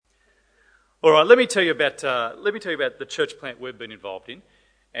All right, let me tell you about the church plant we've been involved in,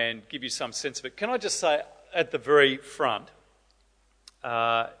 and give you some sense of it. Can I just say at the very front,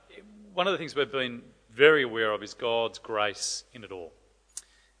 one of the things we've been very aware of is God's grace in it all,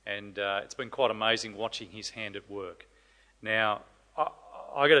 and it's been quite amazing watching His hand at work. Now,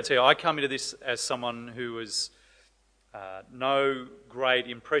 I got to tell you, I come into this as someone who was no great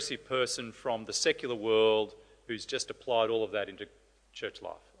impressive person from the secular world who's just applied all of that into church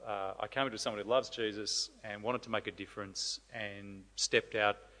life. I came into someone who loves Jesus and wanted to make a difference and stepped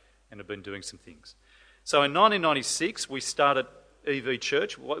out and have been doing some things. So in 1996 we started EV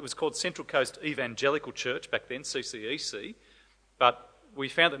Church, what was called Central Coast Evangelical Church back then, CCEC, but we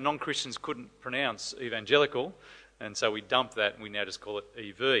found that non-Christians couldn't pronounce evangelical, and so we dumped that and we now just call it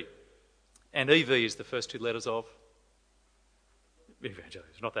EV. And EV is the first two letters of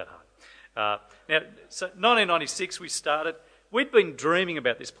evangelical. It's not that hard. So 1996 we started. We'd been dreaming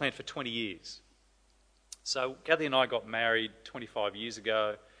about this plant for 20 years. So Kathy and I got married 25 years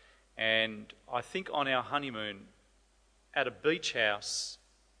ago, and I think on our honeymoon at a beach house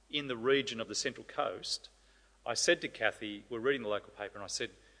in the region of the Central Coast, I said to Kathy, we're reading the local paper, and I said,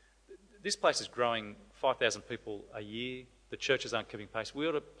 this place is growing 5,000 people a year. The churches aren't keeping pace. We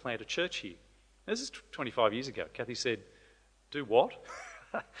ought to plant a church here. This is 25 years ago. Kathy said, do what?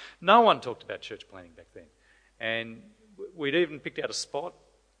 No one talked about church planting back then. And we'd even picked out a spot,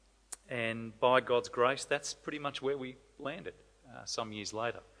 and by God's grace, that's pretty much where we landed some years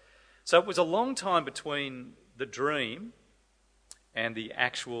later. So it was a long time between the dream and the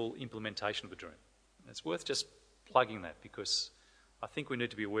actual implementation of the dream. And it's worth just plugging that, because I think we need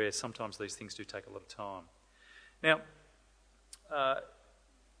to be aware sometimes these things do take a lot of time. Now,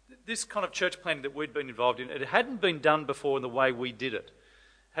 this kind of church planting that we'd been involved in, it hadn't been done before in the way we did it.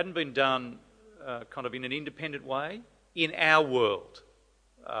 It hadn't been done kind of in an independent way in our world.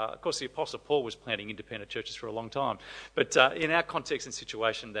 Of course, the Apostle Paul was planting independent churches for a long time, but in our context and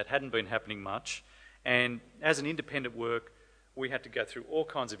situation, that hadn't been happening much. And as an independent work, we had to go through all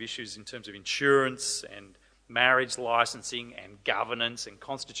kinds of issues in terms of insurance and marriage licensing and governance and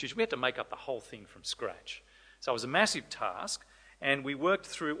constitution. We had to make up the whole thing from scratch. So it was a massive task, and we worked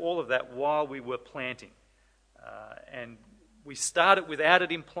through all of that while we were planting. And we started without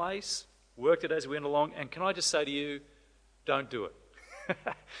it in place, worked it as we went along, and can I just say to you, don't do it.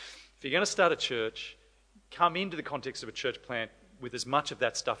 If you're going to start a church, come into the context of a church plant with as much of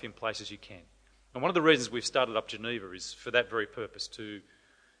that stuff in place as you can. And one of the reasons we've started up Geneva is for that very purpose, to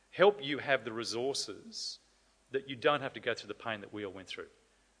help you have the resources that you don't have to go through the pain that we all went through.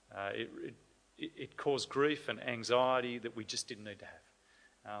 It caused grief and anxiety that we just didn't need to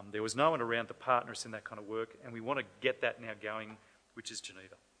have. There was no one around to partner us in that kind of work, and we want to get that now going, which is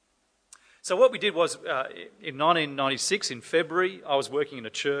Geneva. So what we did was, in 1996, in February, I was working in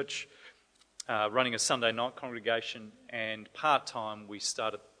a church, running a Sunday night congregation, and part-time we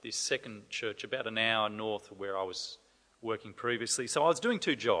started this second church about an hour north of where I was working previously. So I was doing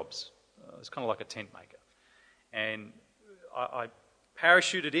two jobs. I was kind of like a tent maker. And I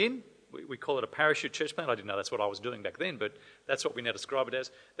parachuted in. We call it a parachute church plant. I didn't know that's what I was doing back then, but that's what we now describe it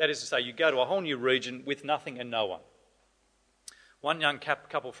as. That is to say, you go to a whole new region with nothing and no one. One young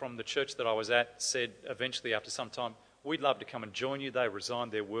couple from the church that I was at said eventually after some time, we'd love to come and join you. They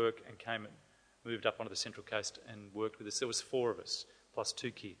resigned their work and came and moved up onto the Central Coast and worked with us. There was 4 of us, plus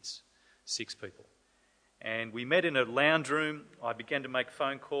 2 kids, 6 people. And we met in a lounge room. I began to make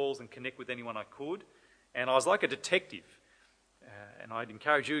phone calls and connect with anyone I could. And I was like a detective. And I'd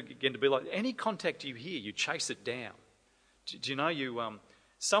encourage you again to be like, any contact you hear, you chase it down. Do you know,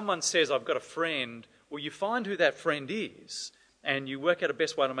 someone says, I've got a friend. Well, you find who that friend is, and you work out a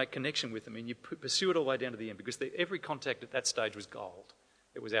best way to make connection with them, and you pursue it all the way down to the end, because every contact at that stage was gold.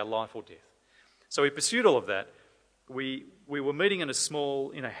 It was our life or death. So we pursued all of that. We were meeting in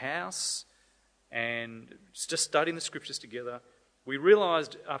a house and just studying the scriptures together. We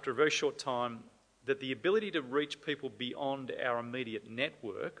realised after a very short time that the ability to reach people beyond our immediate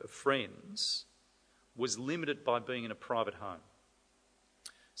network of friends was limited by being in a private home.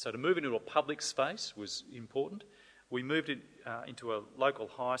 So to move into a public space was important. We moved into a local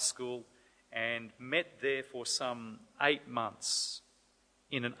high school and met there for some 8 months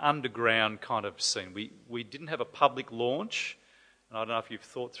in an underground kind of scene. We didn't have a public launch, and I don't know if you've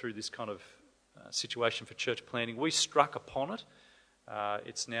thought through this kind of situation for church planting. We struck upon it.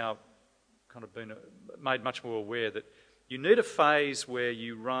 It's now kind of been made much more aware that you need a phase where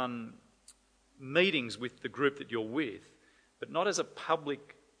you run meetings with the group that you're with, but not as a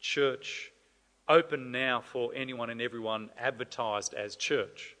public church open now for anyone and everyone, advertised as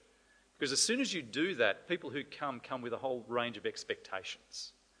church. Because as soon as you do that, people who come with a whole range of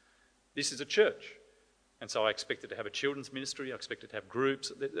expectations. This is a church. And so I expected to have a children's ministry, I expected to have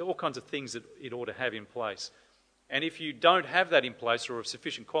groups, there are all kinds of things that it ought to have in place. And if you don't have that in place or of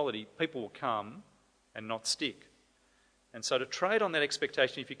sufficient quality, people will come and not stick. And so to trade on that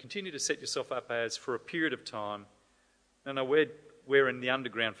expectation, if you continue to set yourself up as for a period of time, no, we're in the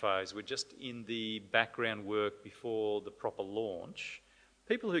underground phase, we're just in the background work before the proper launch.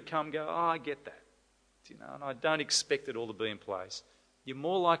 People who come go, I get that, and I don't expect it all to be in place. You're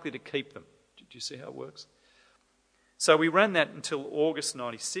more likely to keep them. Do you see how it works? So we ran that until August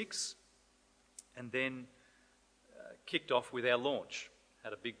 96 and then kicked off with our launch.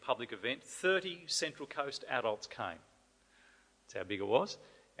 Had a big public event. 30 Central Coast adults came. That's how big it was.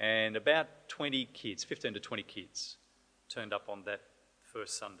 And about 20 kids, 15 to 20 kids, turned up on that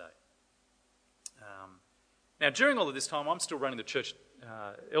first Sunday. Now, during all of this time, I'm still running the church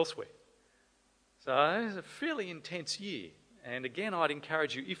elsewhere. So it was a fairly intense year. And again, I'd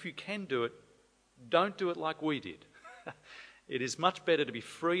encourage you, if you can do it, don't do it like we did. It is much better to be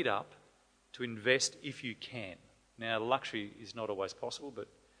freed up to invest if you can. Now, luxury is not always possible, but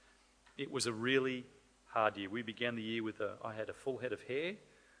it was a really hard year. We began the year with I had a full head of hair.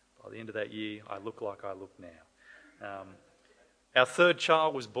 By the end of that year, I look like I look now. Our third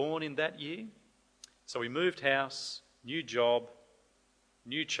child was born in that year. So we moved house, new job,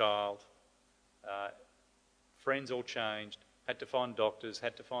 new child, friends all changed, had to find doctors,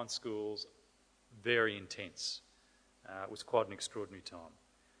 had to find schools. Very intense. It was quite an extraordinary time.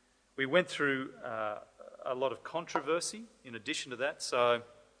 We went through a lot of controversy in addition to that. So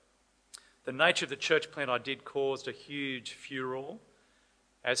the nature of the church plant I did caused a huge furore,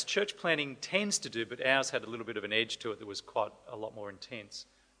 as church planting tends to do, but ours had a little bit of an edge to it that was quite a lot more intense.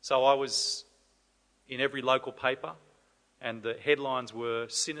 So I was in every local paper, and the headlines were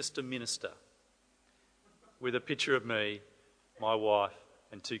 "Sinister Minister," with a picture of me, my wife,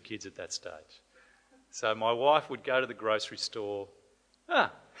 and 2 kids at that stage. So my wife would go to the grocery store,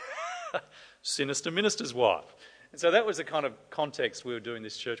 sinister minister's wife. And so that was the kind of context we were doing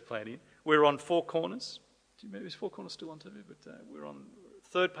this church plant in. We were on Four Corners. Do you remember, is Four Corners still on TV? But we were on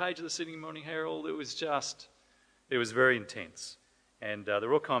the 3rd page of the Sydney Morning Herald. It was very intense. And there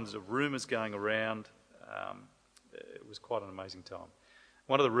were all kinds of rumours going around. It was quite an amazing time.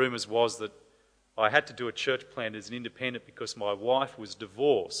 One of the rumours was that I had to do a church plant as an independent because my wife was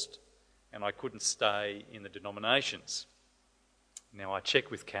divorced and I couldn't stay in the denominations. Now, I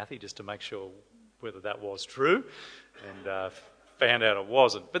checked with Kathy just to make sure whether that was true and found out it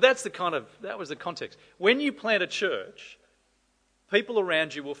wasn't. But that was the context. When you plant a church, people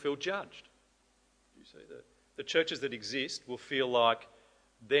around you will feel judged. You see, the churches that exist will feel like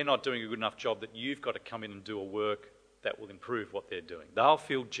they're not doing a good enough job, that you've got to come in and do a work that will improve what they're doing. They'll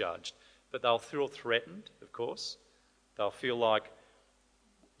feel judged, but they'll feel threatened, of course. They'll feel like,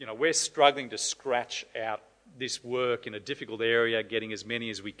 we're struggling to scratch out this work in a difficult area, getting as many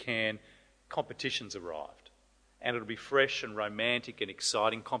as we can. Competition's arrived. And it'll be fresh and romantic and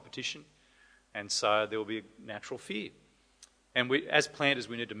exciting competition. And so there will be a natural fear. And we, as planters,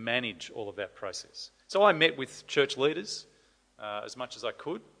 we need to manage all of that process. So I met with church leaders as much as I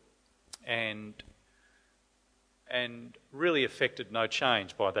could, and really affected no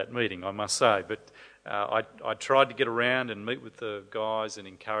change by that meeting, I must say. But I tried to get around and meet with the guys and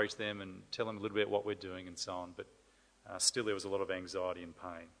encourage them and tell them a little bit what we're doing and so on. But still there was a lot of anxiety and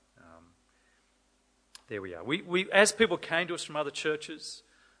pain. There we are. We, as people came to us from other churches,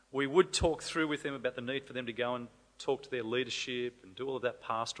 we would talk through with them about the need for them to go and talk to their leadership and do all of that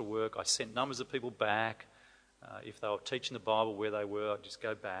pastoral work. I sent numbers of people back. If they were teaching the Bible where they were, I'd just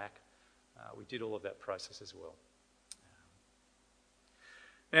go back. We did all of that process as well.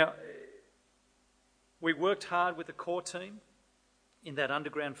 Now, we worked hard with the core team in that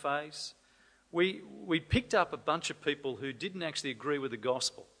underground phase. We picked up a bunch of people who didn't actually agree with the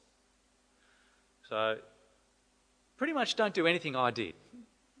gospel. So, pretty much don't do anything I did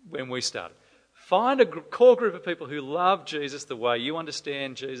when we started. Find a core group of people who love Jesus the way you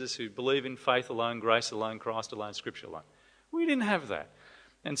understand Jesus, who believe in faith alone, grace alone, Christ alone, Scripture alone. We didn't have that.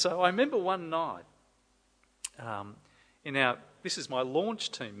 And so I remember one night, this is my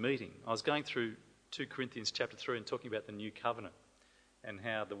launch team meeting. I was going through 2 Corinthians chapter 3 and talking about the new covenant and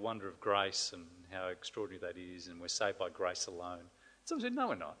how the wonder of grace and how extraordinary that is, and we're saved by grace alone. Someone said, no,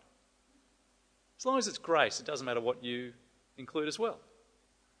 we're not. As long as it's grace, it doesn't matter what you include as well.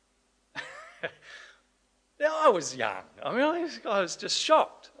 Now, I was young. I mean, I was just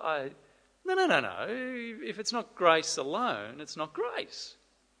shocked. No. If it's not grace alone, it's not grace.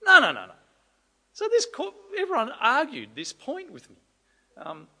 No. So everyone argued this point with me.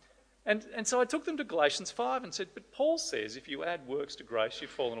 And so I took them to Galatians 5 and said, but Paul says if you add works to grace,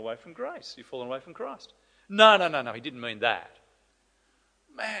 you've fallen away from grace. You've fallen away from Christ. No, he didn't mean that.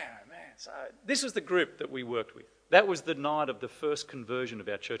 Man. So this was the group that we worked with. That was the night of the first conversion of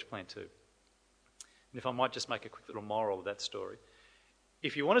our church plant too. And if I might just make a quick little moral of that story.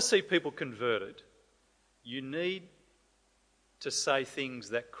 If you want to see people converted, you need to say things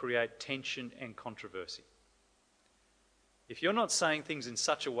that create tension and controversy. If you're not saying things in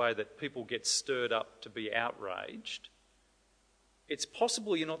such a way that people get stirred up to be outraged, it's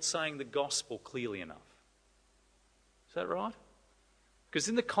possible you're not saying the gospel clearly enough. Is that right? Because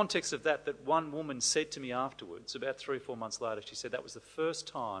in the context of that one woman said to me afterwards, about 3 or 4 months later, she said that was the first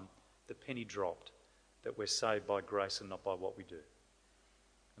time the penny dropped that we're saved by grace and not by what we do.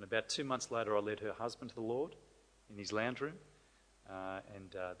 And about 2 months later, I led her husband to the Lord in his lounge room,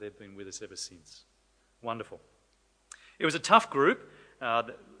 and they've been with us ever since. Wonderful. It was a tough group.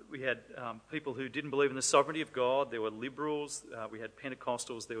 We had people who didn't believe in the sovereignty of God. There were liberals. We had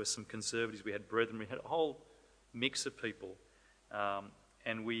Pentecostals. There were some conservatives. We had brethren. We had a whole mix of people.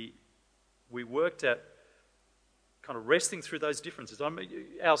 And we worked at kind of wrestling through those differences.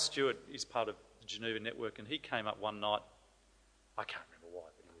 Al Stewart is part of the Geneva Network, and he came up one night. I can't remember why,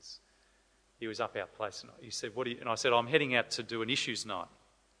 but he was up our place. And he said, and I said, I'm heading out to do an issues night.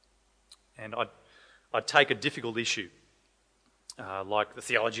 And I'd take a difficult issue, like the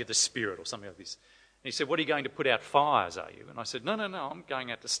theology of the Spirit or something like this. And he said, what are you going to put out fires, are you? And I said, no, I'm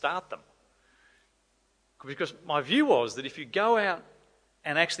going out to start them. Because my view was that if you go out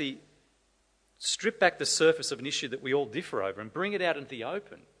and actually strip back the surface of an issue that we all differ over and bring it out into the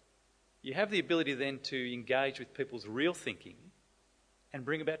open, you have the ability then to engage with people's real thinking and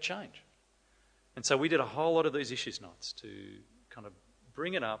bring about change. And so we did a whole lot of these issues nights to kind of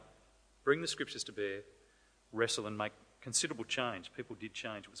bring it up, bring the scriptures to bear, wrestle and make considerable change. People did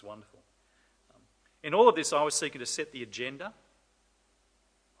change. It was wonderful. In all of this, I was seeking to set the agenda.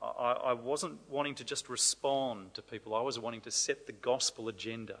 I wasn't wanting to just respond to people. I was wanting to set the gospel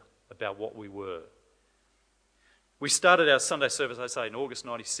agenda about what we were. We started our Sunday service, I say, in August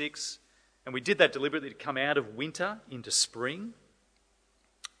 96, and we did that deliberately to come out of winter into spring.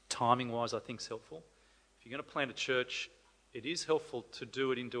 Timing-wise, I think is helpful. If you're going to plant a church, it is helpful to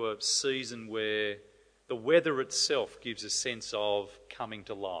do it into a season where the weather itself gives a sense of coming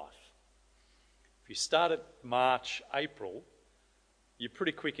to life. If you start at March, April, you're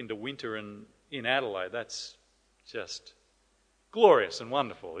pretty quick into winter, and in Adelaide, that's just glorious and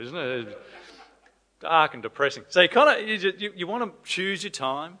wonderful, isn't it? Dark and depressing. So you want to choose your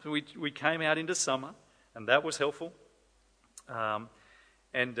time. We came out into summer, and that was helpful.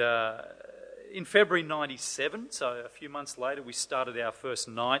 In February 97, so a few months later, we started our first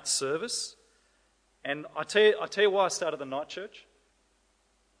night service. And I tell you why I started the night church.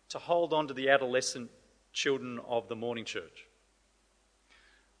 To hold on to the adolescent children of the morning church.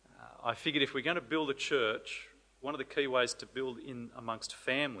 I figured if we're going to build a church, one of the key ways to build in amongst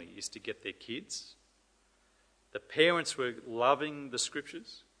family is to get their kids. The parents were loving the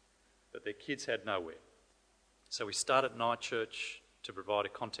scriptures, but their kids had nowhere. So we started night church to provide a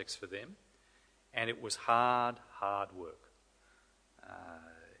context for them, and it was hard work.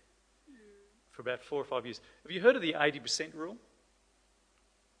 For about 4 or 5 years. Have you heard of the 80% rule?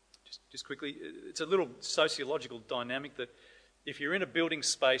 Just quickly, it's a little sociological dynamic that if you're in a building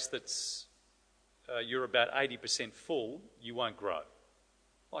space that's you're about 80% full, you won't grow.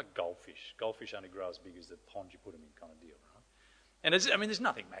 Like goldfish. Goldfish only grow as big as the pond you put them in, kind of deal, right? And there's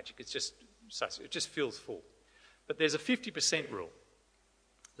nothing magic. It's just it just feels full. But there's a 50% rule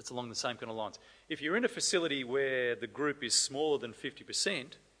that's along the same kind of lines. If you're in a facility where the group is smaller than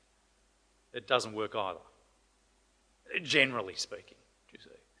 50%, it doesn't work either. Generally speaking, you see.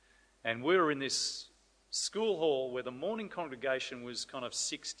 And we were in this school hall where the morning congregation was kind of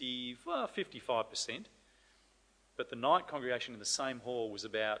 55%, but the night congregation in the same hall was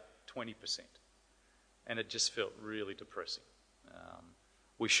about 20%. And it just felt really depressing.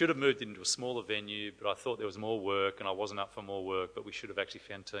 We should have moved into a smaller venue, but I thought there was more work and I wasn't up for more work, but we should have actually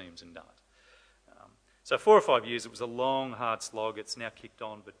found teams and done it. So 4 or 5 years, it was a long, hard slog. It's now kicked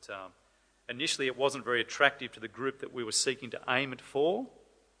on, but initially it wasn't very attractive to the group that we were seeking to aim it for,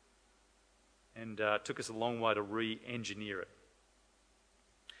 and it took us a long way to re-engineer it.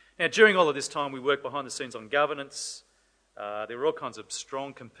 Now, during all of this time, we worked behind the scenes on governance. There were all kinds of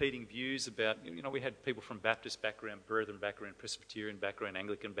strong competing views about, we had people from Baptist background, Brethren background, Presbyterian background,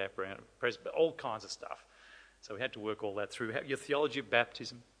 Anglican background, all kinds of stuff. So we had to work all that through. Your theology of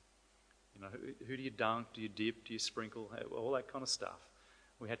baptism, who do you dunk, do you dip, do you sprinkle, all that kind of stuff.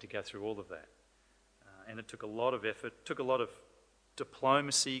 We had to go through all of that. And it took a lot of effort, took a lot of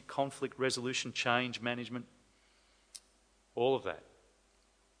diplomacy, conflict resolution, change management, all of that.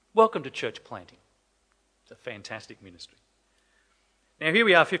 Welcome to church planting. It's a fantastic ministry. Now here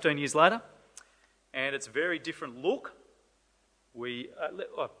we are 15 years later, and it's a very different look. We've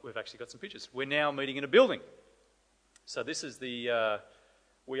actually got some pictures. We're now meeting in a building. So this is we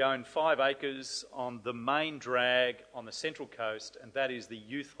own 5 acres on the main drag on the Central Coast, and that is the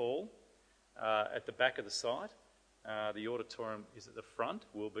youth hall at the back of the site. The auditorium is at the front,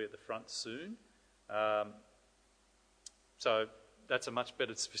 will be at the front soon. So that's a much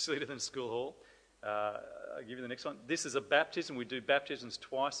better facility than a school hall. I'll give you the next one. This is a baptism. We do baptisms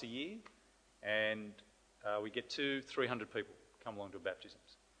twice a year, and we get 200-300 people come along to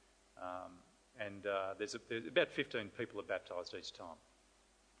baptisms. There's about 15 people are baptised each time.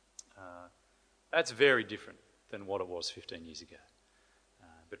 That's very different than what it was 15 years ago.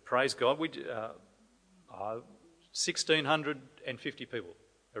 But praise God, 1,650 people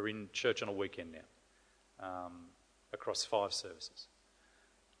are in church on a weekend now, across 5 services.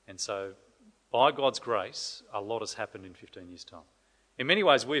 And so, by God's grace, a lot has happened in 15 years' time. In many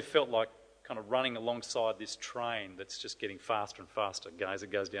ways, we've felt like kind of running alongside this train that's just getting faster and faster as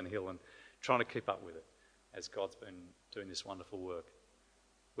it goes down the hill, and trying to keep up with it as God's been doing this wonderful work.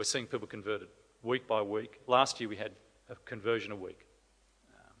 We're seeing people converted week by week. Last year we had a conversion a week.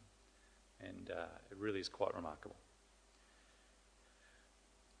 It really is quite remarkable.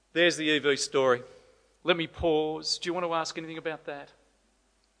 There's the EV story. Let me pause. Do you want to ask anything about that?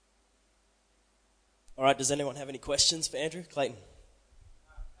 All right, does anyone have any questions for Andrew? Clayton?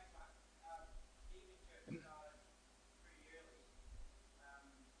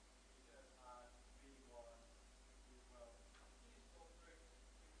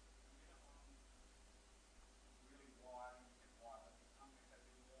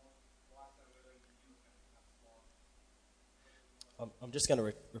 I'm just going to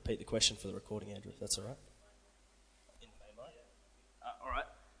repeat the question for the recording, Andrew, if that's all right. All right.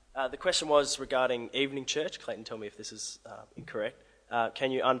 The question was regarding evening church. Clayton, tell me if this is incorrect.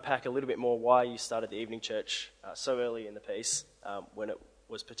 Can you unpack a little bit more why you started the evening church so early in the piece when it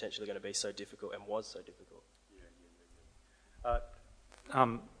was potentially going to be so difficult and was so difficult?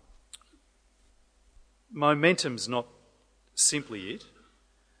 Momentum's not simply it,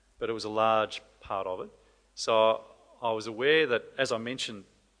 but it was a large part of it. So I was aware that, as I mentioned,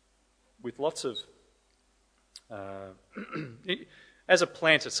 with lots of... as a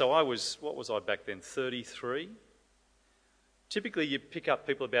planter, so what was I back then, 33? Typically you pick up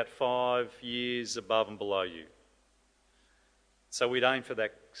people about 5 years above and below you. So we'd aim for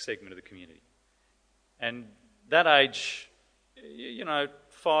that segment of the community. And that age,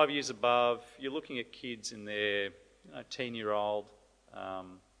 5 years above, you're looking at kids in their 10-year-old,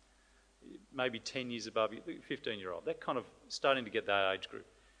 maybe 10 years above, 15-year-old. That kind of starting to get that age group.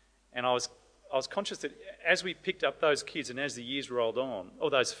 And I was conscious that as we picked up those kids and as the years rolled on,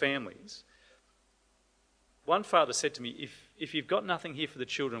 or those families, one father said to me, if you've got nothing here for the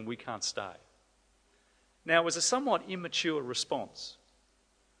children, we can't stay. Now, it was a somewhat immature response,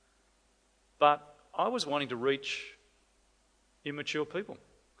 but I was wanting to reach immature people.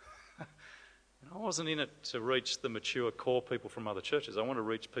 I wasn't in it to reach the mature core people from other churches. I wanted to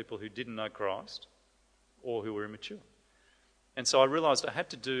reach people who didn't know Christ or who were immature. And so I realised I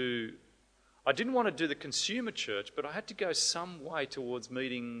didn't want to do the consumer church, but I had to go some way towards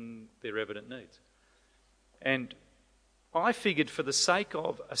meeting their evident needs. And I figured for the sake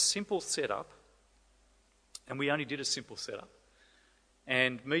of a simple setup, and we only did a simple setup,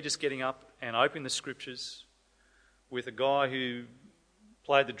 and me just getting up and opening the scriptures with a guy who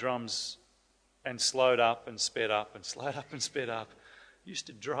played the drums and slowed up and sped up and slowed up and sped up, used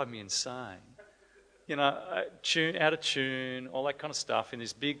to drive me insane. Out of tune, all that kind of stuff in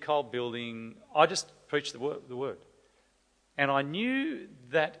this big cold building. I just preached the word. And I knew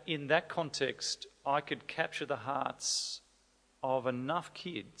that in that context, I could capture the hearts of enough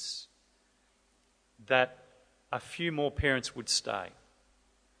kids that a few more parents would stay.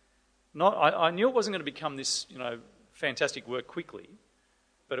 I knew it wasn't going to become this, fantastic work quickly,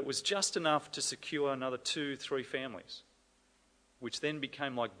 but it was just enough to secure another 2-3 families, which then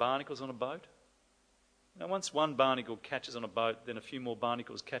became like barnacles on a boat. Now, once one barnacle catches on a boat, then a few more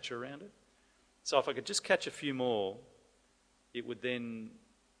barnacles catch around it. So if I could just catch a few more, it would then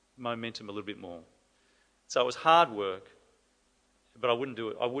momentum a little bit more. So it was hard work, but I wouldn't do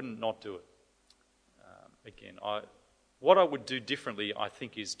it. I wouldn't not do it. What I would do differently, I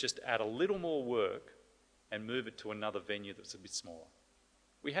think, is just add a little more work and move it to another venue that's a bit smaller.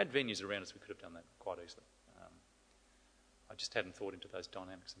 We had venues around us, we could have done that quite easily. I just hadn't thought into those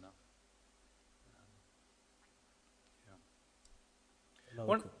dynamics enough.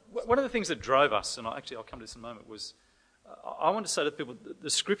 One of the things that drove us, and I'll come to this in a moment, was I want to say to people that the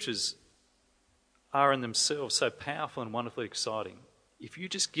scriptures are in themselves so powerful and wonderfully exciting. If you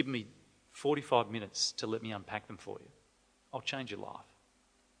just give me 45 minutes to let me unpack them for you, I'll change your life.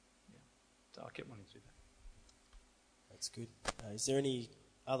 Yeah. So I kept wanting to do that. That's good. Is there any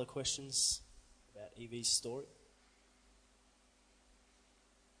other questions about Evie's story?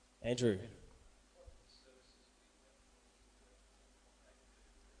 Andrew.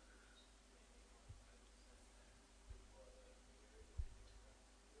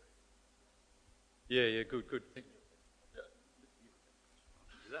 Yeah, good.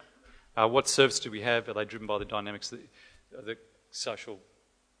 What service do we have? Are they driven by the dynamics, the social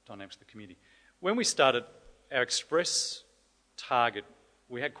dynamics of the community? When we started, our express target,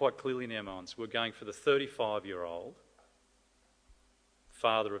 we had quite clearly in our minds, we're going for the 35-year-old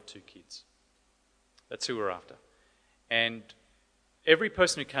father of 2 kids. That's who we're after. And every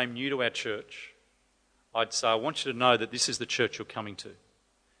person who came new to our church, I'd say, I want you to know that this is the church you're coming to.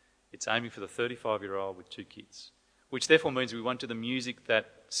 It's aiming for the 35-year-old with 2 kids, which therefore means we won't do the music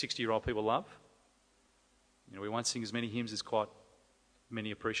that 60-year-old people love. You know, we won't sing as many hymns as quite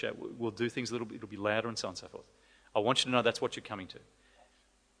many appreciate. We'll do things a little bit, it'll be louder and so on and so forth. I want you to know that's what you're coming to.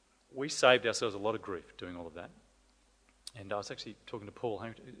 We saved ourselves a lot of grief doing all of that. And I was actually talking to Paul,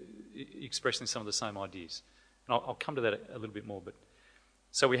 expressing some of the same ideas. And I'll come to that a little bit more. But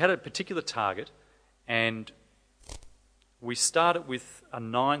so we had a particular target, and we started with a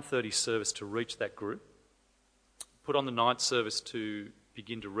 9:30 service to reach that group, put on the night service to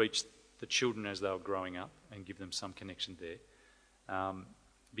begin to reach the children as they were growing up and give them some connection there.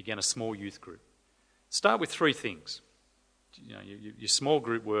 Began a small youth group. Start with 3 things. You know, your small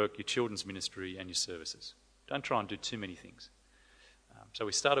group work, your children's ministry, and your services. Don't try and do too many things. So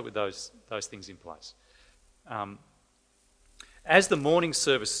we started with those things in place. As the morning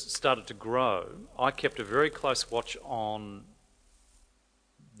service started to grow, I kept a very close watch on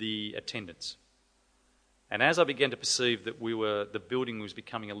the attendance. And as I began to perceive that the building was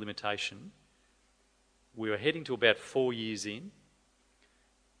becoming a limitation, we were heading to about 4 years in,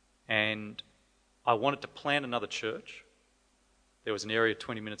 and I wanted to plant another church. There was an area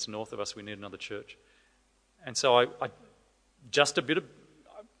 20 minutes north of us, we needed another church. And so I just a bit of,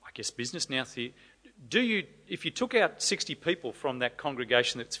 I guess, business now here. If you took out 60 people from that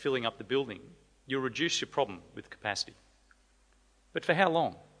congregation that's filling up the building, you'll reduce your problem with capacity. But for how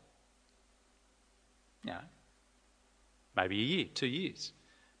long? You know, maybe a year, 2 years.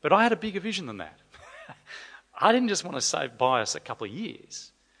 But I had a bigger vision than that. I didn't just want to buy us a couple of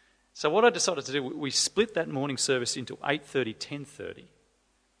years. So what I decided to do, we split that morning service into 8:30, 10:30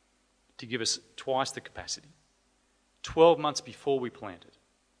 to give us twice the capacity, 12 months before we planted,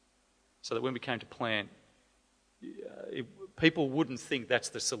 so that when we came to plant, people wouldn't think that's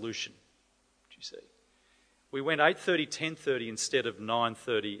the solution, you see. We went 8:30, 10:30 instead of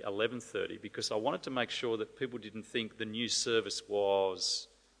 9:30, 11:30 because I wanted to make sure that people didn't think the new service was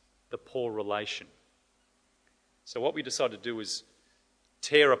the poor relation. So what we decided to do was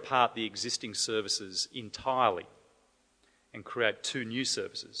tear apart the existing services entirely and create 2 new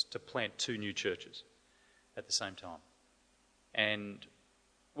services to plant 2 new churches at the same time. And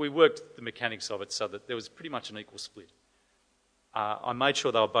we worked the mechanics of it so that there was pretty much an equal split. I made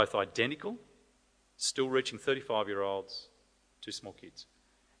sure they were both identical, still reaching 35-year-olds, 2 small kids.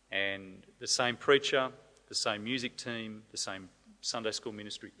 And the same preacher, the same music team, the same Sunday school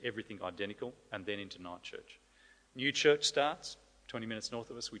ministry, everything identical, and then into night church. New church starts, 20 minutes north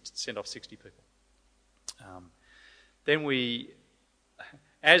of us, we send off 60 people. Then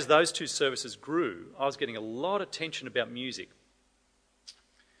as those 2 services grew, I was getting a lot of tension about music.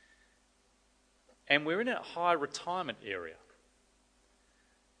 And we're in a high retirement area.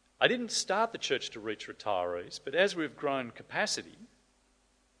 I didn't start the church to reach retirees, but as we've grown capacity,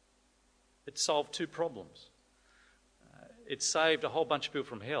 it solved 2 problems. It saved a whole bunch of people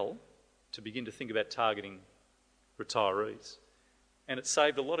from hell to begin to think about targeting retirees. And it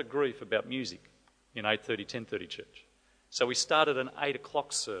saved a lot of grief about music in 8:30, 10:30 church. So we started an 8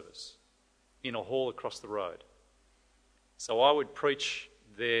 o'clock service in a hall across the road. So I would preach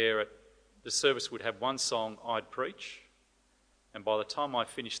there. The service would have 1 song, I'd preach. And by the time I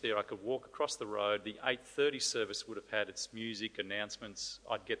finished there, I could walk across the road. The 8:30 service would have had its music, announcements.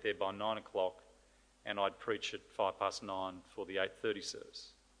 I'd get there by 9 o'clock and I'd preach at 9:05 for the 8:30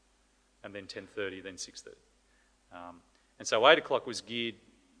 service. And then 10:30, then 6:30. And so 8 o'clock was geared,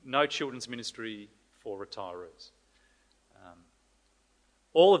 no children's ministry for retirees.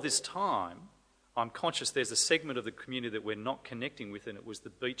 All of this time, I'm conscious there's a segment of the community that we're not connecting with, and it was the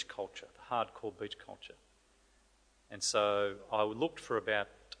beach culture, the hardcore beach culture. And so I looked for about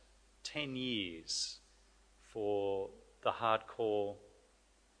 10 years for the hardcore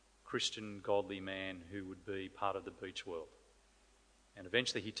Christian godly man who would be part of the beach world. And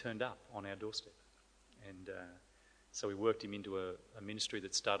eventually he turned up on our doorstep. And so we worked him into a ministry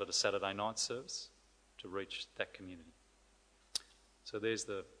that started a Saturday night service to reach that community. So there's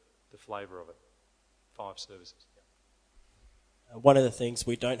the flavour of it. 5 services. One of the things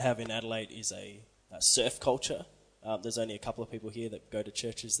we don't have in Adelaide is a surf culture. There's only a couple of people here that go to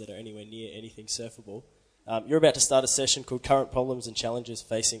churches that are anywhere near anything surfable. You're about to start a session called Current Problems and Challenges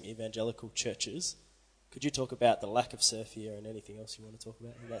Facing Evangelical Churches. Could you talk about the lack of surf here and anything else you want to talk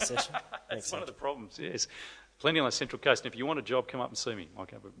about in that session? That's one of the problems, yes. Plenty on the Central Coast. And if you want a job, come up and see me.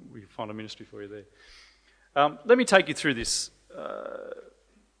 Okay, but we find a ministry for you there. Let me take you through this.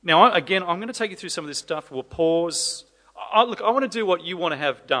 Now, I'm going to take you through some of this stuff. We'll pause. I want to do what you want to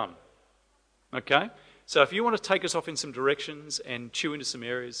have done. Okay? So if you want to take us off in some directions and chew into some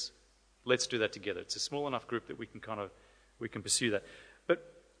areas, let's do that together. It's a small enough group that we can pursue that. But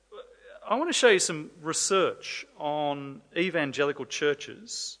I want to show you some research on evangelical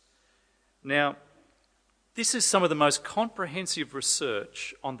churches. Now, this is some of the most comprehensive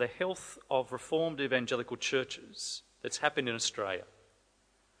research on the health of Reformed evangelical churches that's happened in Australia.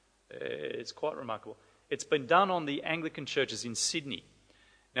 It's quite remarkable. It's been done on the Anglican churches in Sydney.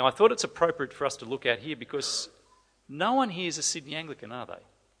 Now, I thought it's appropriate for us to look at here because no one here is a Sydney Anglican, are they?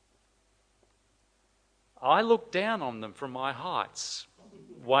 I look down on them from my heights,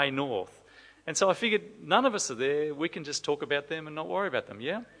 way north. And so I figured none of us are there. We can just talk about them and not worry about them,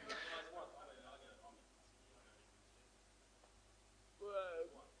 yeah?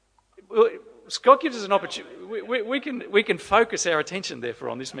 Scott gives us an opportunity. We can focus our attention, therefore,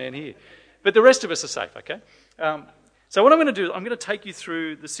 on this man here. But the rest of us are safe, okay? So what I'm going to do, I'm going to take you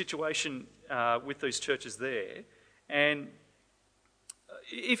through the situation with these churches there. And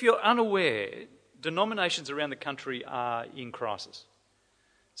if you're unaware, denominations around the country are in crisis.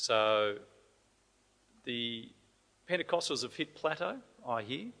 So the Pentecostals have hit plateau, I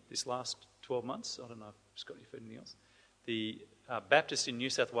hear, this last 12 months. I don't know if Scott, you've heard anything else. The Baptists in New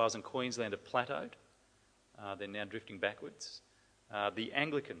South Wales and Queensland have plateaued. They're now drifting backwards. The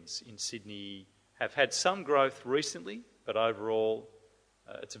Anglicans in Sydney have had some growth recently, but overall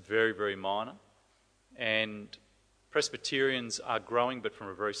it's very, very minor. And Presbyterians are growing, but from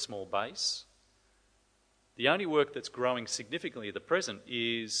a very small base. The only work that's growing significantly at the present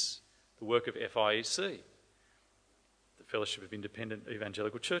is the work of FIEC, the Fellowship of Independent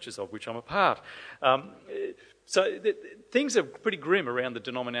Evangelical Churches, of which I'm a part. Things are pretty grim around the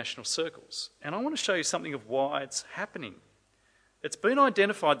denominational circles. And I want to show you something of why it's happening. It's been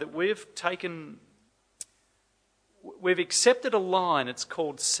identified that we've accepted a line, it's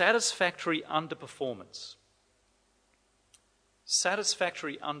called satisfactory underperformance.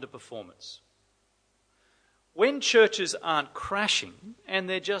 Satisfactory underperformance. When churches aren't crashing and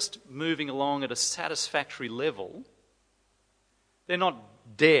they're just moving along at a satisfactory level, they're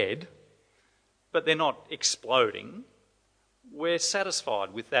not dead, but they're not exploding, we're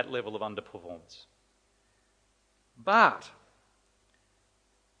satisfied with that level of underperformance. But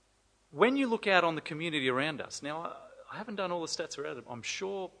when you look out on the community around us, now I haven't done all the stats around it, I'm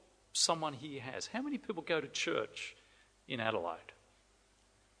sure someone here has. How many people go to church in Adelaide?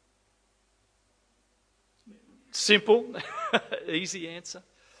 Simple, easy answer.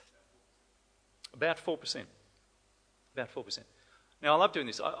 About 4%. About 4%. Now, I love doing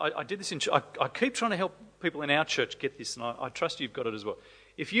this. I did this I keep trying to help people in our church get this, and I trust you've got it as well.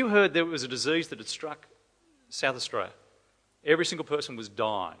 If you heard there was a disease that had struck South Australia, every single person was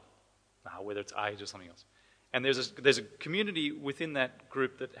dying, whether it's AIDS or something else. And there's a community within that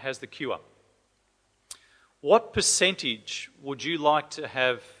group that has the cure. What percentage would you like to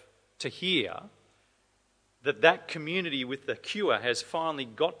have to hear that community with the cure has finally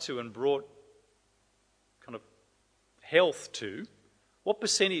got to and brought kind of health to? What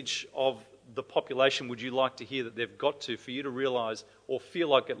percentage of the population would you like to hear that they've got to for you to realise or feel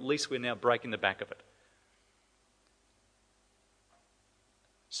like at least we're now breaking the back of it?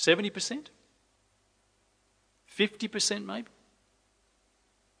 70%? 50% maybe?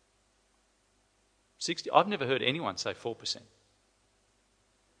 60%? I've never heard anyone say 4%. Do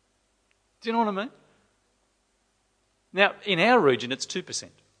you know what I mean? Now, in our region, it's 2%.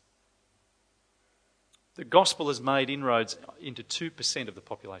 The gospel has made inroads into 2% of the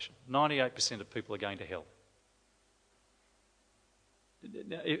population. 98% of people are going to hell.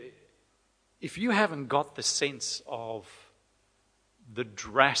 Now, if you haven't got the sense of the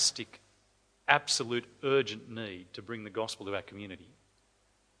drastic, absolute, urgent need to bring the gospel to our community,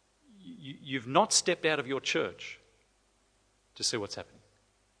 you've not stepped out of your church to see what's happening.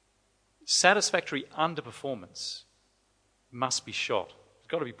 Satisfactory underperformance must be shot. It's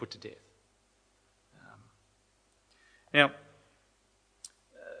got to be put to death. Now,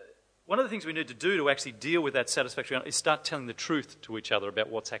 one of the things we need to do to actually deal with that satisfactory is start telling the truth to each other about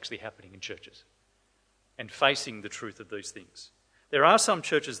what's actually happening in churches and facing the truth of these things. There are some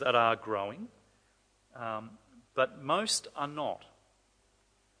churches that are growing, but most are not.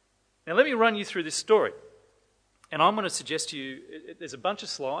 Now, let me run you through this story. And I'm going to suggest to you, there's a bunch of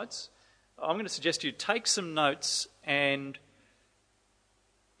slides. I'm going to suggest to you take some notes, and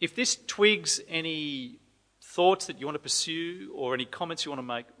if this twigs any thoughts that you want to pursue or any comments you want to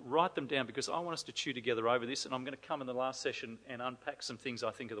make, write them down, because I want us to chew together over this, and I'm going to come in the last session and unpack some things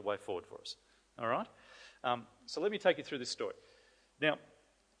I think are the way forward for us. All right? So let me take you through this story. Now,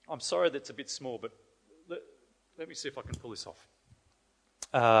 I'm sorry that's a bit small, but let me see if I can pull this off.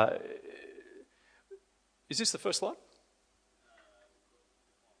 Is this the first slide?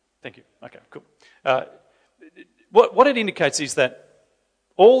 Thank you. Okay, cool. What it indicates is that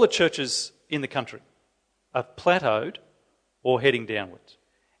all the churches in the country are plateaued or heading downwards.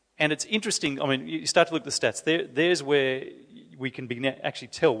 And it's interesting, I mean, you start to look at the stats. There's where we can actually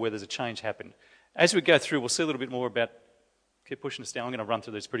tell where there's a change happened. As we go through, we'll see a little bit more about... Keep pushing us down. I'm going to run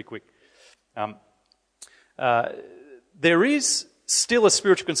through this pretty quick. There is still a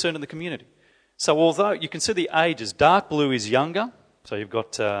spiritual concern in the community. So although you can see the ages, dark blue is younger, so you've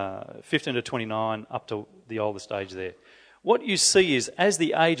got 15 to 29 up to the oldest age there. What you see is as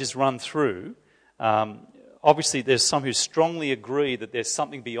the ages run through, obviously there's some who strongly agree that there's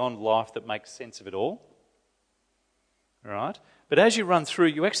something beyond life that makes sense of it all. All right? But as you run through,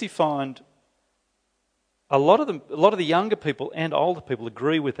 you actually find a lot of the younger people and older people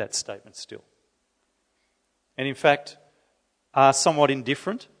agree with that statement still. And in fact, are somewhat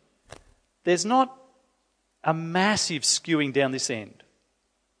indifferent. There's not a massive skewing down this end.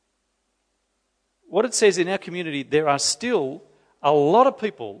 What it says in our community, there are still a lot of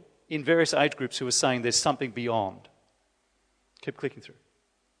people in various age groups who are saying there's something beyond. Keep clicking through.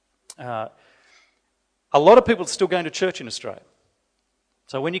 A lot of people are still going to church in Australia.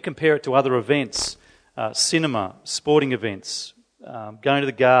 So when you compare it to other events, cinema, sporting events, going to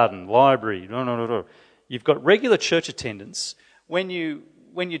the garden, library, you've got regular church attendance. When you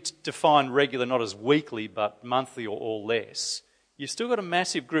define regular not as weekly but monthly or less, you've still got a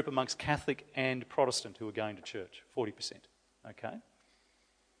massive group amongst Catholic and Protestant who are going to church, 40%. Okay?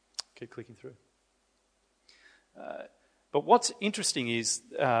 Keep clicking through. But what's interesting is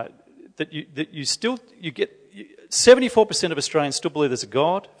that you get 74% of Australians still believe there's a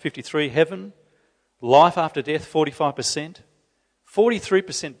God, 53% heaven, life after death, 45%,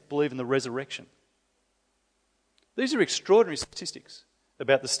 43% believe in the resurrection. These are extraordinary statistics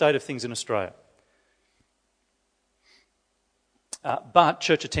about the state of things in Australia. But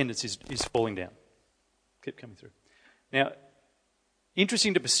church attendance is falling down. Keep coming through. Now,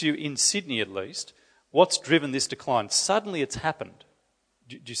 interesting to pursue in Sydney at least, what's driven this decline? Suddenly it's happened.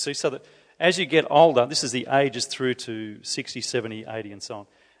 Do you see? So that as you get older, this is the ages through to 60, 70, 80 and so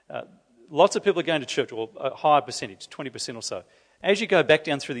on. Lots of people are going to church, or a higher percentage, 20% or so. As you go back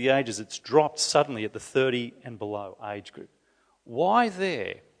down through the ages, it's dropped suddenly at the 30 and below age group. Why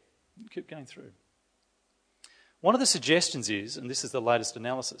there? Keep going through. One of the suggestions is, and this is the latest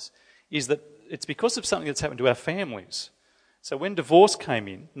analysis, is that it's because of something that's happened to our families. So when divorce came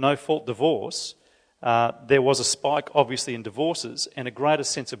in, no-fault divorce, there was a spike, obviously, in divorces and a greater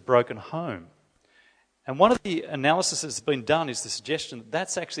sense of broken home. And one of the analyses that's been done is the suggestion that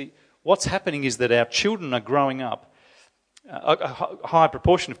that's actually... What's happening is that our children are growing up, a high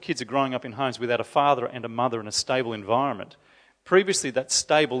proportion of kids are growing up in homes without a father and a mother in a stable environment. Previously, that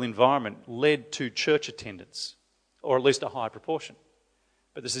stable environment led to church attendance, or at least a high proportion.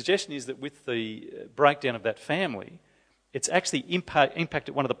 But the suggestion is that with the breakdown of that family, it's actually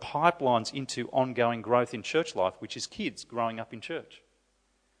impacted one of the pipelines into ongoing growth in church life, which is kids growing up in church.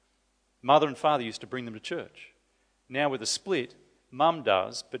 Mother and father used to bring them to church. Now with a split, mum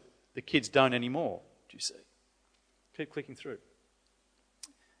does, but the kids don't anymore. Do you see? Keep clicking through.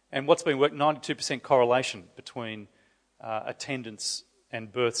 And what's been worked, 92% correlation between attendance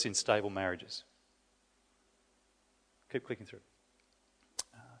and births in stable marriages. Keep clicking through.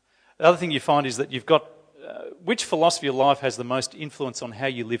 The other thing you find is that you've got which philosophy of life has the most influence on how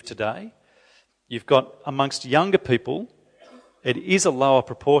you live today. You've got amongst younger people, it is a lower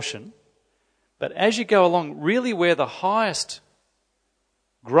proportion, but as you go along, really where the highest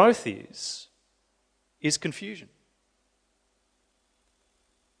growth is confusion.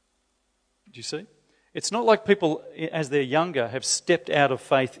 Do you see? It's not like people, as they're younger, have stepped out of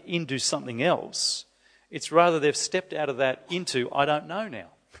faith into something else. It's rather they've stepped out of that into, I don't know now.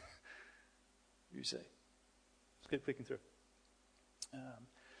 You see. Let's keep clicking through.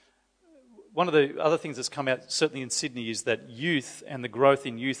 One of the other things that's come out, certainly in Sydney, is that youth and the growth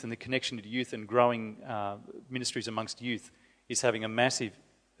in youth and the connection to youth and growing ministries amongst youth is having a massive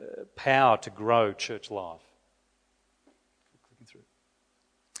power to grow church life. Clicking through.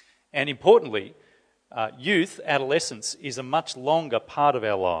 And importantly, youth, adolescence, is a much longer part of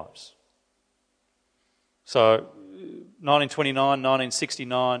our lives. So, 1929,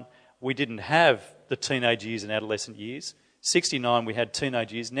 1969, we didn't have the teenage years and adolescent years. 69, we had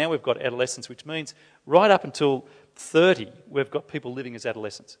teenage years. Now we've got adolescence, which means right up until 30, we've got people living as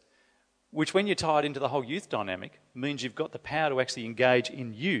adolescents. Which, when you're tied into the whole youth dynamic, means you've got the power to actually engage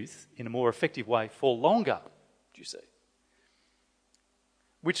in youth in a more effective way for longer, do you see?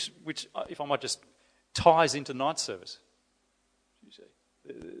 Which, if I might just, ties into night service, do you see?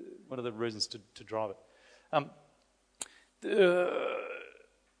 One of the reasons to drive it.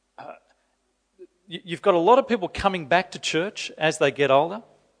 You've got a lot of people coming back to church as they get older,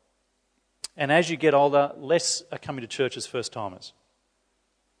 and as you get older, less are coming to church as first-timers.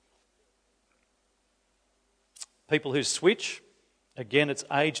 People who switch, again, it's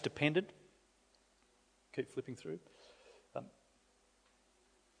age-dependent. Keep flipping through.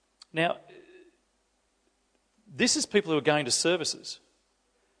 Now, this is people who are going to services.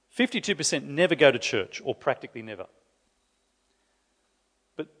 52% never go to church, or practically never.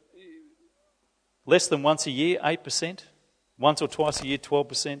 Less than once a year, 8%. Once or twice a year,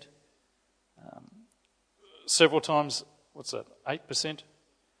 12%. Several times, 8%?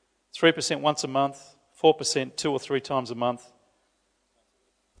 3% once a month. 4% 2 or 3 times a month.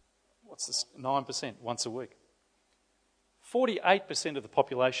 9% once a week. 48% of the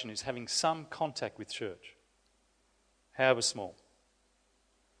population is having some contact with church, however small.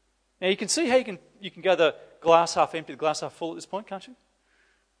 Now you can see how you can go the glass half empty, the glass half full at this point, can't you?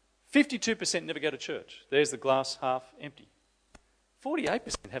 52% never go to church. There's the glass half empty.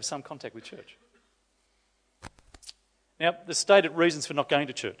 48% have some contact with church. Now, the stated reasons for not going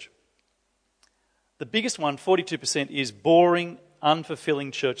to church. The biggest one, 42%, is boring,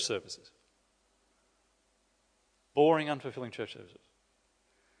 unfulfilling church services. Boring, unfulfilling church services.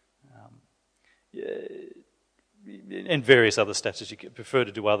 And various other stats, as you prefer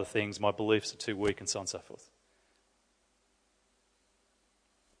to do other things, my beliefs are too weak, and so on and so forth.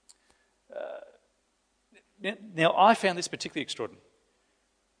 Now, I found this particularly extraordinary.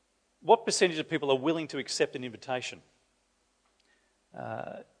 What percentage of people are willing to accept an invitation?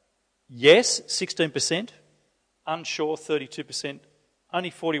 Yes, 16%. Unsure, 32%. Only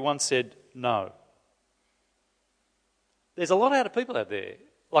 41 said no. There's a lot of people out there,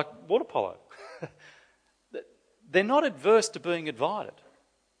 like water polo. They're not adverse to being invited.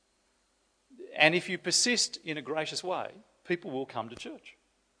 And if you persist in a gracious way, people will come to church.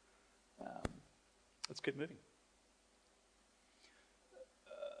 Let's keep moving.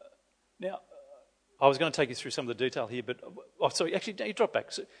 Now, I was going to take you through some of the detail here, but... sorry, actually, you drop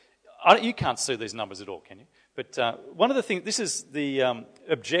back. So, you can't see these numbers at all, can you? But one of the things... This is the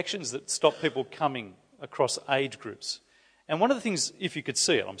objections that stop people coming across age groups. And one of the things, if you could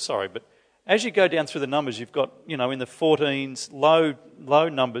see it, I'm sorry, but as you go down through the numbers, you've got, in the 14s, low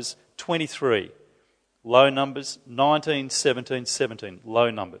numbers, 23. Low numbers, 19, 17, 17. Low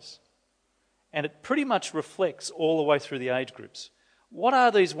numbers. And it pretty much reflects all the way through the age groups. What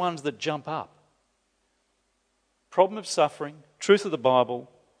are these ones that jump up? Problem of suffering, truth of the Bible,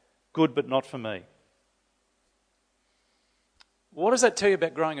 good but not for me. What does that tell you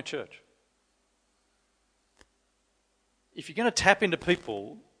about growing a church? If you're going to tap into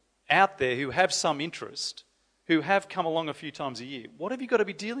people out there who have some interest, who have come along a few times a year, what have you got to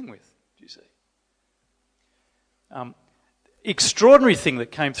be dealing with, do you see? Extraordinary thing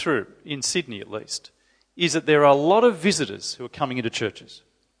that came through, in Sydney at least, is that there are a lot of visitors who are coming into churches.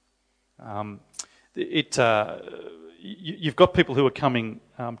 You've got people who are coming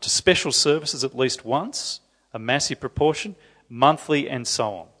to special services at least once, a massive proportion, monthly and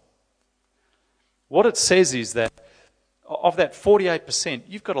so on. What it says is that of that 48%,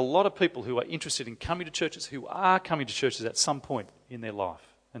 you've got a lot of people who are interested in coming to churches, who are coming to churches at some point in their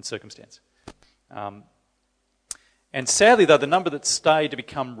life and circumstance. And sadly, though, the number that stay to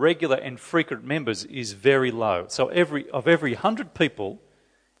become regular and frequent members is very low. So of every 100 people,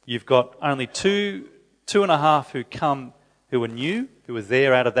 you've got only 2.5 who come, who are new, who are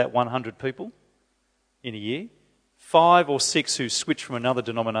there out of that 100 people in a year. 5 or 6 who switch from another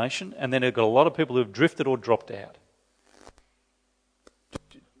denomination, and then you've got a lot of people who have drifted or dropped out.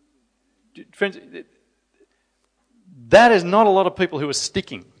 Friends, that is not a lot of people who are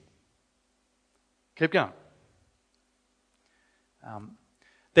sticking Keep going.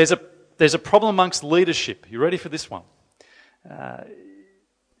 There's a problem amongst leadership. You ready for this one?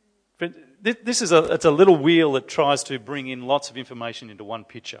 It's a little wheel that tries to bring in lots of information into one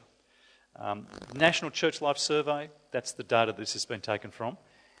picture. National Church Life Survey, that's the data this has been taken from.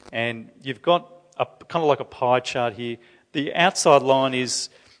 And you've got kind of like a pie chart here. The outside line is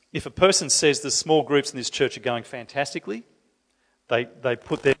if a person says the small groups in this church are going fantastically, they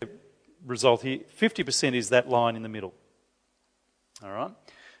put their result here. 50% is that line in the middle. All right?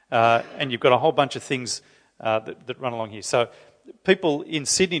 And you've got a whole bunch of things that run along here. So people in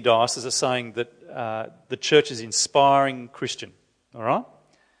Sydney Diocese are saying that the church is inspiring Christian. All right?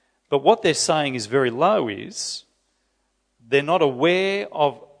 But what they're saying is very low is they're not aware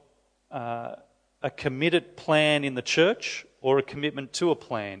of a committed plan in the church or a commitment to a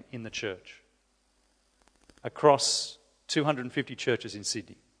plan in the church across 250 churches in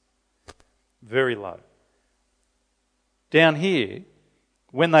Sydney. Very low. Down here,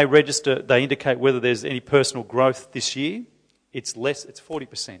 when they register, they indicate whether there's any personal growth this year. It's less, it's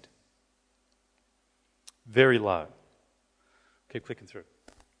 40%. Very low. Keep clicking through.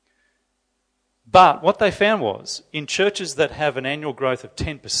 But what they found was, in churches that have an annual growth of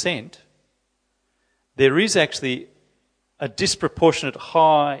 10%, there is actually a disproportionate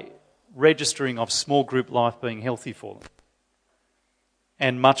high registering of small group life being healthy for them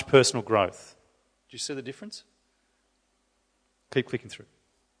and much personal growth. Do you see the difference? Keep clicking through.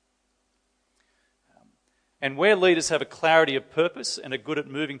 And where leaders have a clarity of purpose and are good at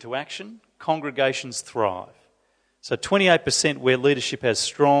moving to action, congregations thrive. So 28% where leadership has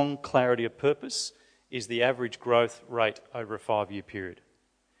strong clarity of purpose is the average growth rate over a 5-year period.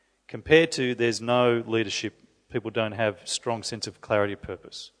 Compared to there's no leadership, people don't have strong sense of clarity of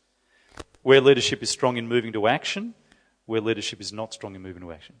purpose. Where leadership is strong in moving to action, where leadership is not strong in moving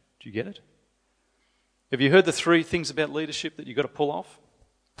to action. Do you get it? Have you heard the 3 things about leadership that you've got to pull off?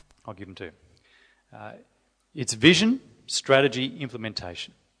 I'll give them to you. It's vision, strategy,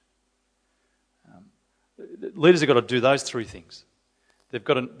 implementation. Leaders have got to do those 3 things. They've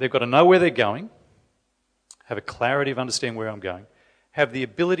got to know where they're going, have a clarity of understanding where I'm going, have the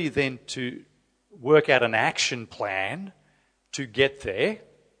ability then to work out an action plan to get there,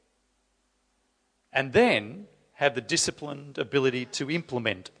 and then have the disciplined ability to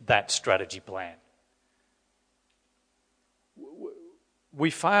implement that strategy plan.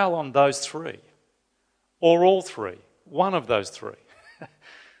 We fail on those 3, or all 3, one of those 3.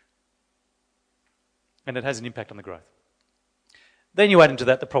 And it has an impact on the growth. Then you add into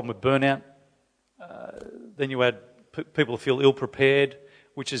that the problem with burnout. Then you add people feel ill-prepared,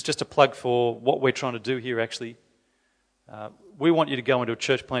 which is just a plug for what we're trying to do here actually. We want you to go into a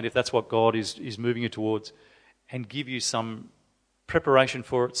church plant if that's what God is moving you towards, and give you some preparation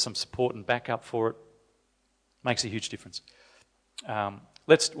for it, some support and backup for it. Makes a huge difference.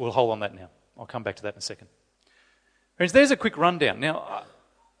 We'll hold on that now. I'll come back to that in a second. Friends, there's a quick rundown. Now,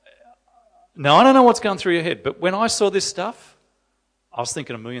 I don't know what's going through your head, but when I saw this stuff, I was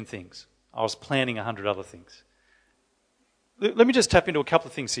thinking a million things. I was planning 100 other things. Let me just tap into a couple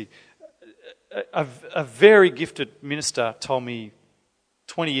of things here. A very gifted minister told me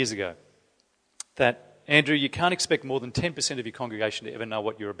 20 years ago that, Andrew, you can't expect more than 10% of your congregation to ever know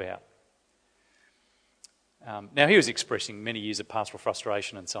what you're about. Now, he was expressing many years of pastoral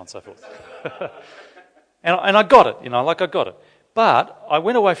frustration and so on and so forth. and I got it, I got it. But I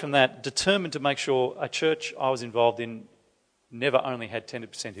went away from that determined to make sure a church I was involved in never only had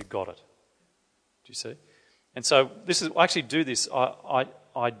 10% who got it. Do you see? And so I actually do this. I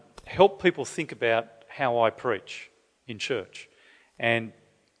help people think about how I preach in church. And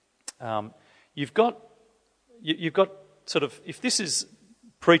you've got sort of, if this is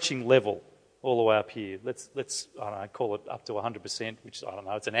preaching level all the way up here, let's I don't know, call it up to 100%, which I don't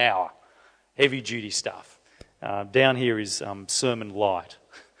know, it's an hour, heavy duty stuff. Down here is sermon light.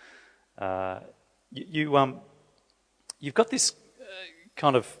 You've got this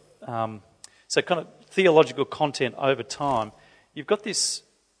kind of theological content over time. You've got this.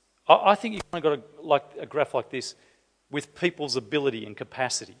 I think you've kind of got a graph like this with people's ability and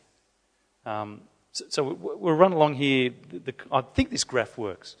capacity. So we'll run along here. I think this graph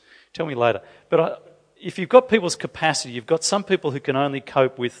works. Tell me later. But if you've got people's capacity, you've got some people who can only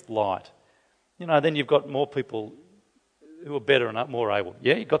cope with light. Then you've got more people who are better and more able.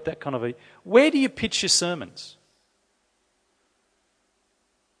 Yeah, you've got that kind of Where do you pitch your sermons?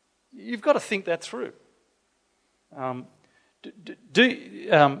 You've got to think that through.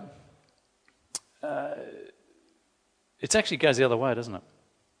 It actually goes the other way, doesn't it?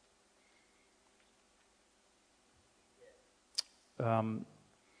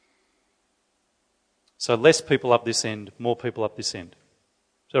 So less people up this end, more people up this end.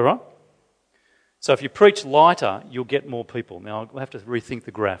 Is that right? So if you preach lighter, you'll get more people. Now, I'll have to rethink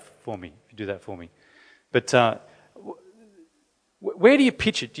the graph for me, if you do that for me. But where do you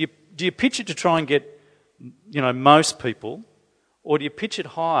pitch it? Do you pitch it to try and get, most people, or do you pitch it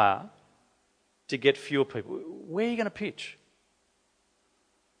higher to get fewer people? Where are you going to pitch?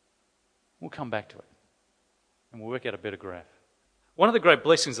 We'll come back to it, and we'll work out a better graph. One of the great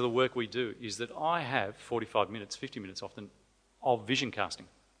blessings of the work we do is that I have 45 minutes, 50 minutes often, of vision casting.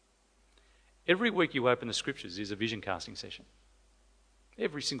 Every week you open the scriptures is a vision casting session.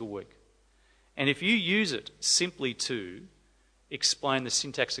 Every single week. And if you use it simply to explain the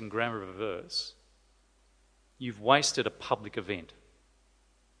syntax and grammar of a verse, you've wasted a public event.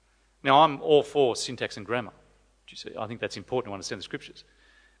 Now, I'm all for syntax and grammar. I think that's important to understand the scriptures.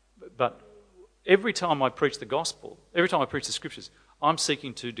 But every time I preach the gospel, every time I preach the scriptures, I'm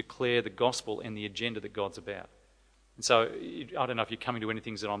seeking to declare the gospel and the agenda that God's about. And so, I don't know if you're coming to any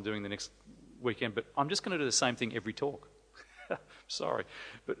things that I'm doing the next weekend, but I'm just going to do the same thing every talk. Sorry.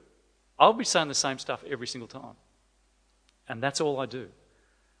 But I'll be saying the same stuff every single time. And that's all I do.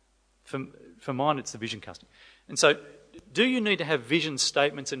 For mine, it's the vision casting. And so, do you need to have vision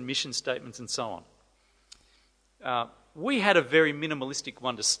statements and mission statements and so on? We had a very minimalistic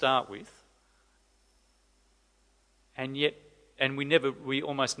one to start with, and we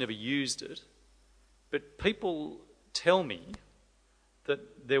almost never used it. But people tell me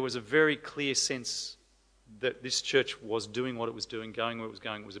that there was a very clear sense that this church was doing what it was doing, going where it was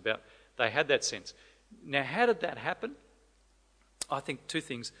going, it was about. They had that sense. Now, how did that happen? I think two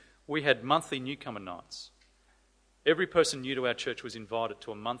things. We had monthly newcomer nights. Every person new to our church was invited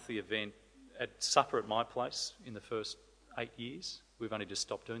to a monthly event at supper at my place in the first 8 years. We've only just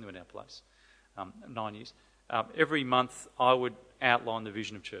stopped doing them in our place, 9 years. Every month I would outline the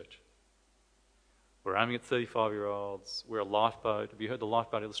vision of church. We're aiming at 35-year-olds. We're a lifeboat. Have you heard the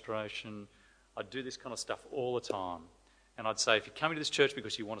lifeboat illustration? I'd do this kind of stuff all the time. And I'd say, if you're coming to this church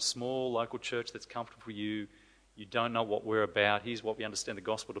because you want a small local church that's comfortable for you, you don't know what we're about, here's what we understand the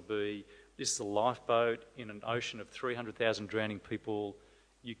gospel to be. This is a lifeboat in an ocean of 300,000 drowning people.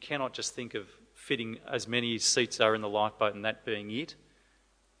 You cannot just think of fitting as many seats are in the lifeboat and that being it.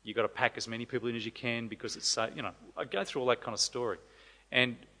 You've got to pack as many people in as you can because it's so, I go through all that kind of story.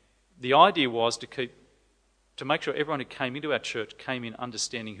 And the idea was to make sure everyone who came into our church came in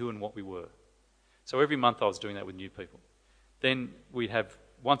understanding who and what we were. So every month I was doing that with new people. Then we'd have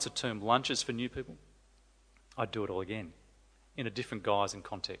once a term lunches for new people. I'd do it all again in a different guise and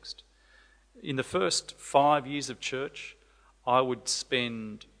context. In the first 5 years of church, I would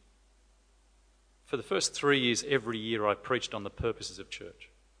spend, for the first 3 years, every year I preached on the purposes of church.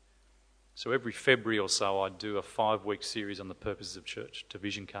 So every February or so I'd do a 5-week series on the purposes of church to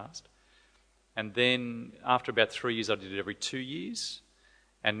Visioncast. And then after about 3 years I did it every 2 years.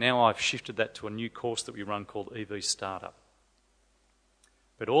 And now I've shifted that to a new course that we run called EV Startup.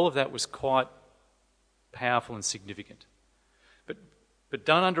 But all of that was quite powerful and significant. But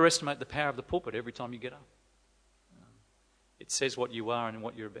don't underestimate the power of the pulpit every time you get up. It says what you are and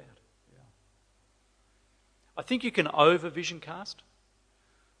what you're about. Yeah. I think you can over-visioncast.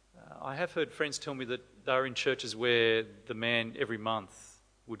 I have heard friends tell me that they're in churches where the man every month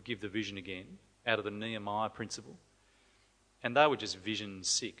would give the vision again out of the Nehemiah principle. And they were just vision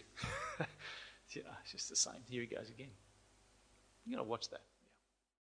sick. It's just the same. Here he goes again. You've got to watch that.